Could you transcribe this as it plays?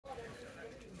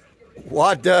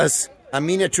what does a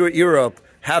miniature Europe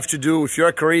have to do with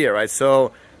your career, right?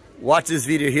 So watch this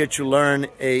video here to learn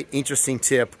a interesting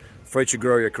tip for you to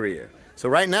grow your career. So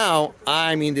right now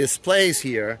I'm in this place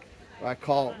here I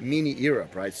call mini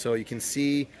Europe, right? So you can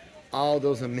see all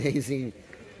those amazing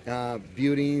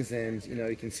buildings, and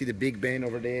you can see the Big Ben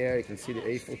over there, you can see the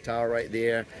Eiffel Tower right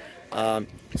there.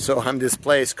 So I'm this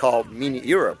place called mini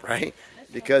Europe, right?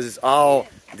 Because it's all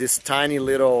this tiny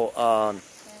little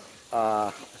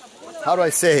how do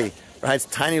I say, right?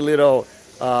 Tiny little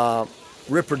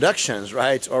reproductions,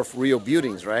 right, of real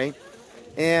buildings, right?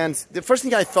 And the first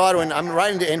thing I thought when I'm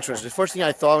right in the entrance, the first thing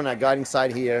I thought when I got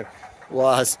inside here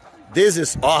was, this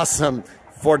is awesome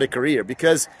for the career.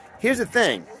 Because here's the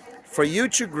thing, for you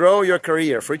to grow your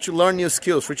career, for you to learn new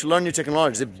skills, for you to learn new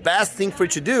technologies, the best thing for you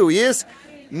to do is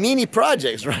mini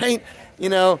projects, right?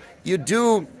 You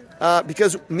do,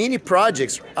 because mini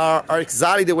projects are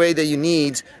exactly the way that you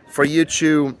need for you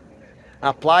to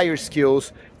apply your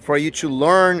skills, for you to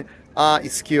learn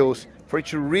skills, for you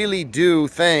to really do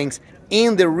things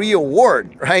in the real world,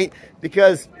 right?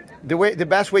 Because the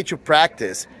best way to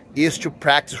practice is to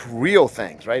practice real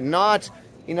things, right? Not,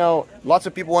 lots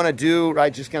of people want to do,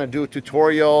 right? Just gonna do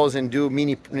tutorials and do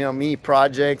mini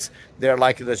projects. They're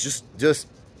like just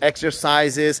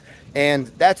exercises, and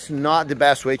that's not the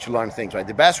best way to learn things, right?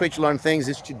 The best way to learn things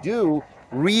is to do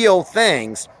real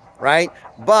things, right?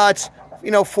 But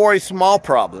for small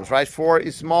problems, right? For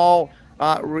small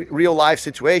real life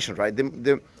situations, right?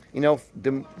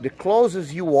 The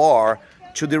closest you are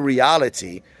to the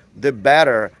reality, the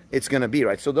better it's going to be,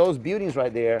 right? So those buildings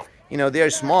right there, they're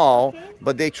small,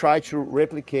 but they try to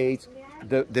replicate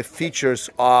the features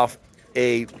of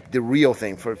the real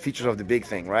thing, for features of the big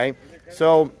thing, right?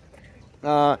 So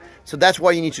that's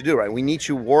what you need to do, right? We need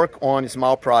to work on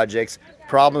small projects,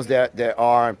 problems that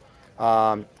are,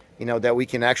 that we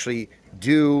can actually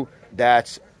do,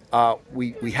 that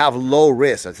we have low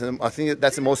risk. I think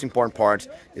that's the most important part,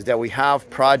 is that we have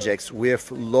projects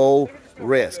with low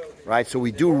risk, right? So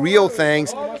we do real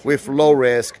things with low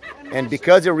risk, and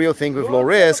because they're real things with low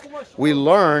risk, we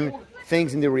learn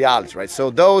things in the reality, right? So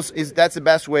that's the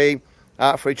best way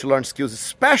for you to learn skills,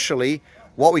 especially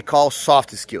what we call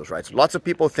soft skills, right? So lots of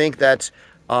people think that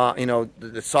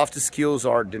the soft skills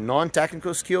are the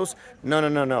non-technical skills.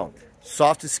 No.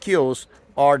 Soft skills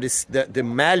are the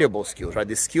malleable skills, right?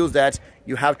 The skills that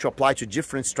you have to apply to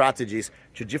different strategies,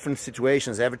 to different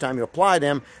situations. Every time you apply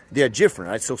them, they're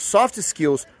different, right? So soft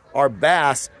skills are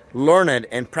best learned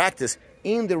and practiced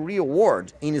in the real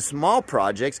world, in small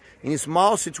projects, in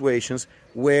small situations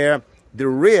where the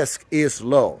risk is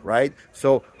low, right?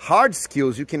 So hard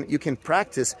skills you can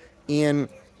practice in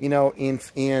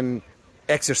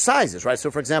exercises, right?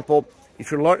 So for example,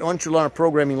 if you want to learn a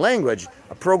programming language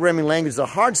is a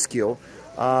hard skill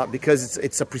because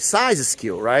it's a precise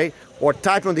skill, right? Or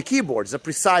typing on the keyboard is a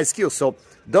precise skill. So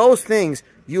those things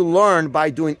you learn by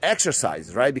doing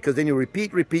exercises, right? Because then you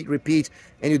repeat,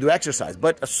 and you do exercise.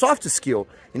 But a soft skill,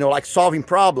 like solving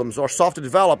problems or software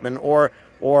development or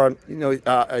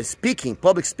speaking,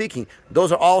 public speaking,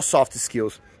 those are all soft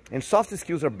skills. And soft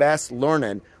skills are best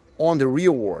learned on the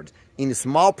real world, in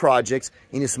small projects,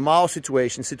 in small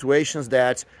situations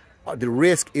that the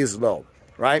risk is low,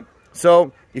 right?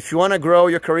 So if you want to grow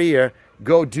your career,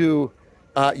 go do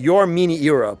your mini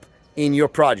Europe in your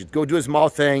project. Go do a small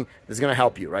thing that's going to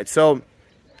help you, right? So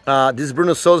this is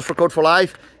Bruno Souza for Code for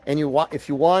Life, and if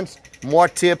you want more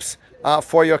tips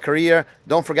for your career,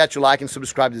 don't forget to like and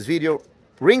subscribe to this video.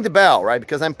 Ring the bell, right?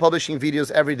 Because I'm publishing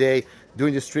videos every day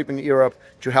doing this trip in Europe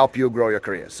to help you grow your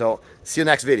career. So see you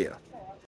next video.